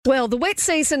Well, the wet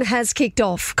season has kicked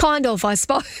off, kind of, I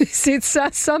suppose. It's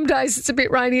some days it's a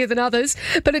bit rainier than others,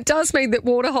 but it does mean that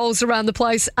waterholes around the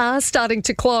place are starting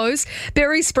to close.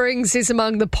 Berry Springs is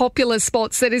among the popular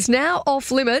spots that is now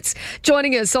off limits.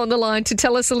 Joining us on the line to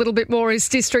tell us a little bit more is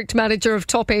District Manager of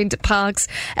Top End Parks,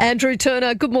 Andrew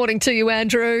Turner. Good morning to you,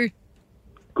 Andrew.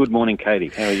 Good morning, Katie.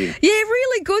 How are you? Yeah,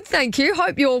 really good, thank you.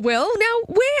 Hope you're well. Now,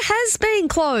 where has been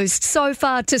closed so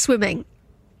far to swimming?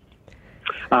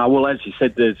 Well, as you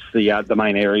said, there's the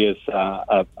main areas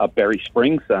are Berry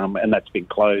Springs, and that's been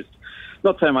closed.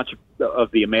 Not so much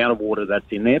of the amount of water that's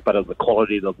in there, but of the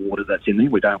quality of the water that's in there.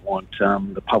 We don't want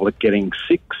the public getting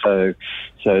sick, so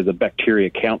the bacteria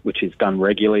count, which is done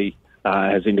regularly,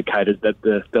 has indicated that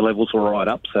the levels are right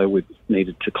up, so we've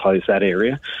needed to close that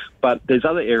area. But there's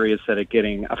other areas that are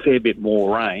getting a fair bit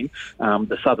more rain.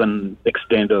 The southern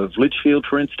extent of Litchfield,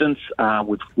 for instance,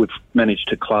 we've managed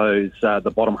to close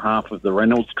the bottom half of the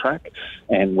Reynolds track,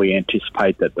 and we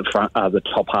anticipate that the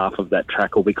top half of that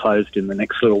track will be closed in the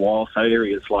next little while. So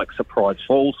areas like Surprise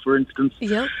Falls, for instance,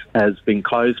 has been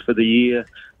closed for the year.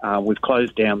 We've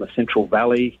closed down the Central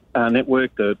Valley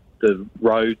network. The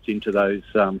roads into those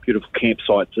beautiful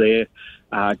campsites there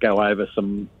go over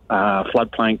some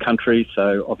floodplain country,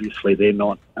 so obviously they're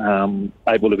not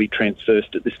able to be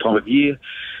transversed at this time of year.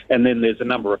 And then there's a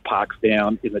number of parks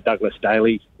down in the Douglas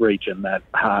Daly region that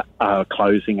are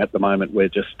closing at the moment. We're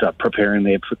just preparing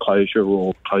them for closure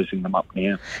or closing them up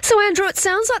now. So, Andrew, it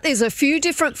sounds like there's a few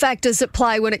different factors at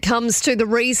play when it comes to the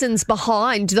reasons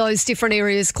behind those different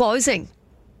areas closing.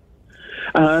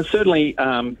 Certainly,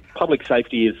 public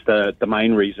safety is the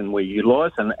main reason we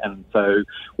utilise, and so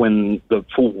when the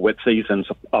full wet season's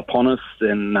upon us,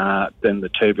 then the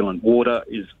turbulent water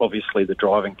is obviously the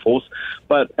driving force.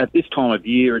 But at this time of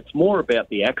year, it's more about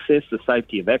the access, the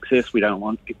safety of access. We don't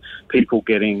want people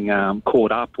getting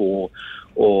caught up or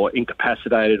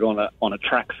incapacitated on a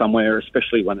track somewhere,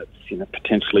 especially when it's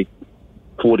potentially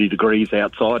 40 degrees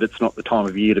outside. It's not the time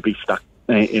of year to be stuck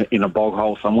in a bog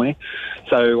hole somewhere.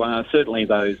 So certainly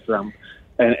those, and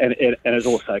it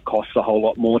also costs a whole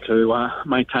lot more to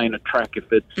maintain a track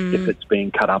if it's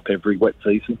being cut up every wet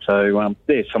season. So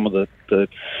there's some of the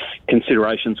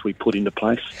considerations we put into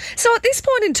place. So at this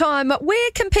point in time,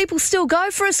 where can people still go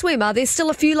for a swim? Are there still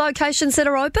a few locations that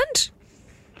are opened?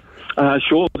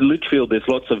 Sure. Litchfield, there's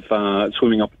lots of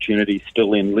swimming opportunities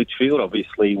still in Litchfield.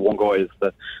 Obviously, Wongai is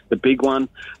the big one.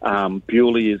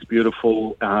 Bewley is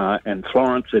beautiful, and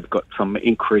Florence, they've got some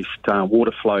increased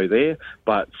water flow there,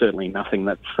 but certainly nothing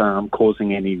that's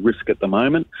causing any risk at the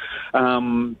moment.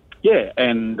 And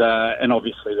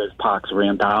obviously there's parks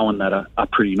around Darwin that are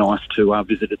pretty nice to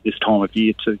visit at this time of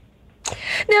year too.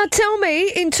 Now, tell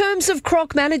me, in terms of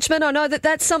croc management, I know that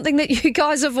that's something that you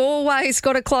guys have always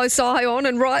got a close eye on,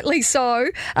 and rightly so.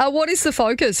 What is the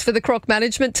focus for the croc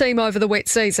management team over the wet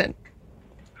season?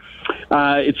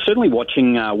 It's certainly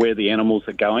watching where the animals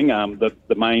are going.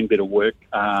 The main bit of work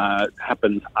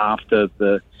happens after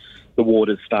the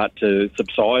waters start to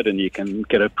subside, and you can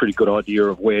get a pretty good idea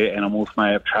of where animals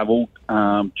may have travelled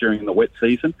during the wet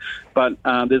season. But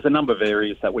there's a number of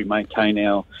areas that we maintain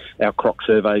our croc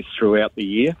surveys throughout the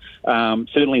year.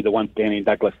 Certainly the ones down in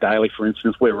Douglas Daly, for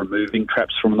instance, we're removing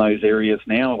traps from those areas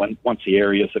now. Once the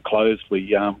areas are closed,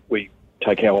 we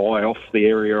take our eye off the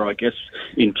area, I guess,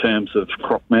 in terms of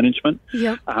croc management.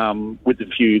 Yep. With the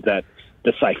view that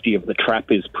the safety of the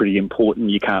trap is pretty important.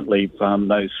 You can't leave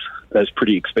those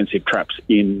pretty expensive traps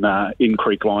in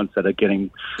creek lines that are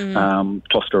getting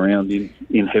tossed around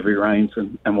in heavy rains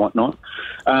and whatnot.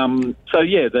 The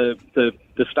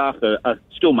staff are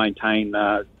still maintain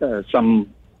some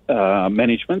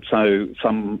management, so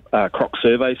some croc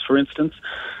surveys, for instance,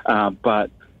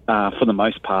 but for the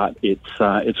most part,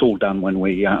 it's all done when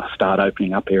we start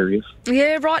opening up areas.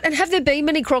 Yeah, right. And have there been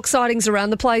many croc sightings around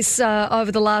the place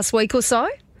over the last week or so?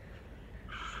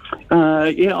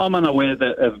 I'm unaware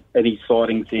of any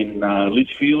sightings in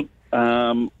Litchfield,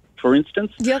 for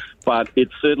instance. Yep. But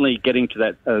it's certainly getting to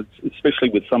that, especially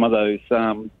with some of those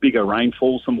bigger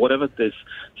rainfalls and whatever. There's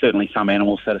certainly some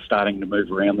animals that are starting to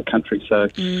move around the country. So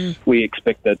we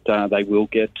expect that they will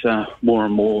get more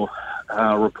and more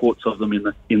reports of them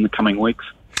in the coming weeks.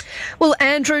 Well,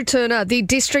 Andrew Turner, the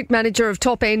District Manager of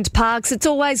Top End Parks, it's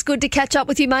always good to catch up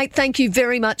with you, mate. Thank you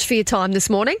very much for your time this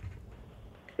morning.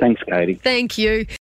 Thanks, Katie. Thank you.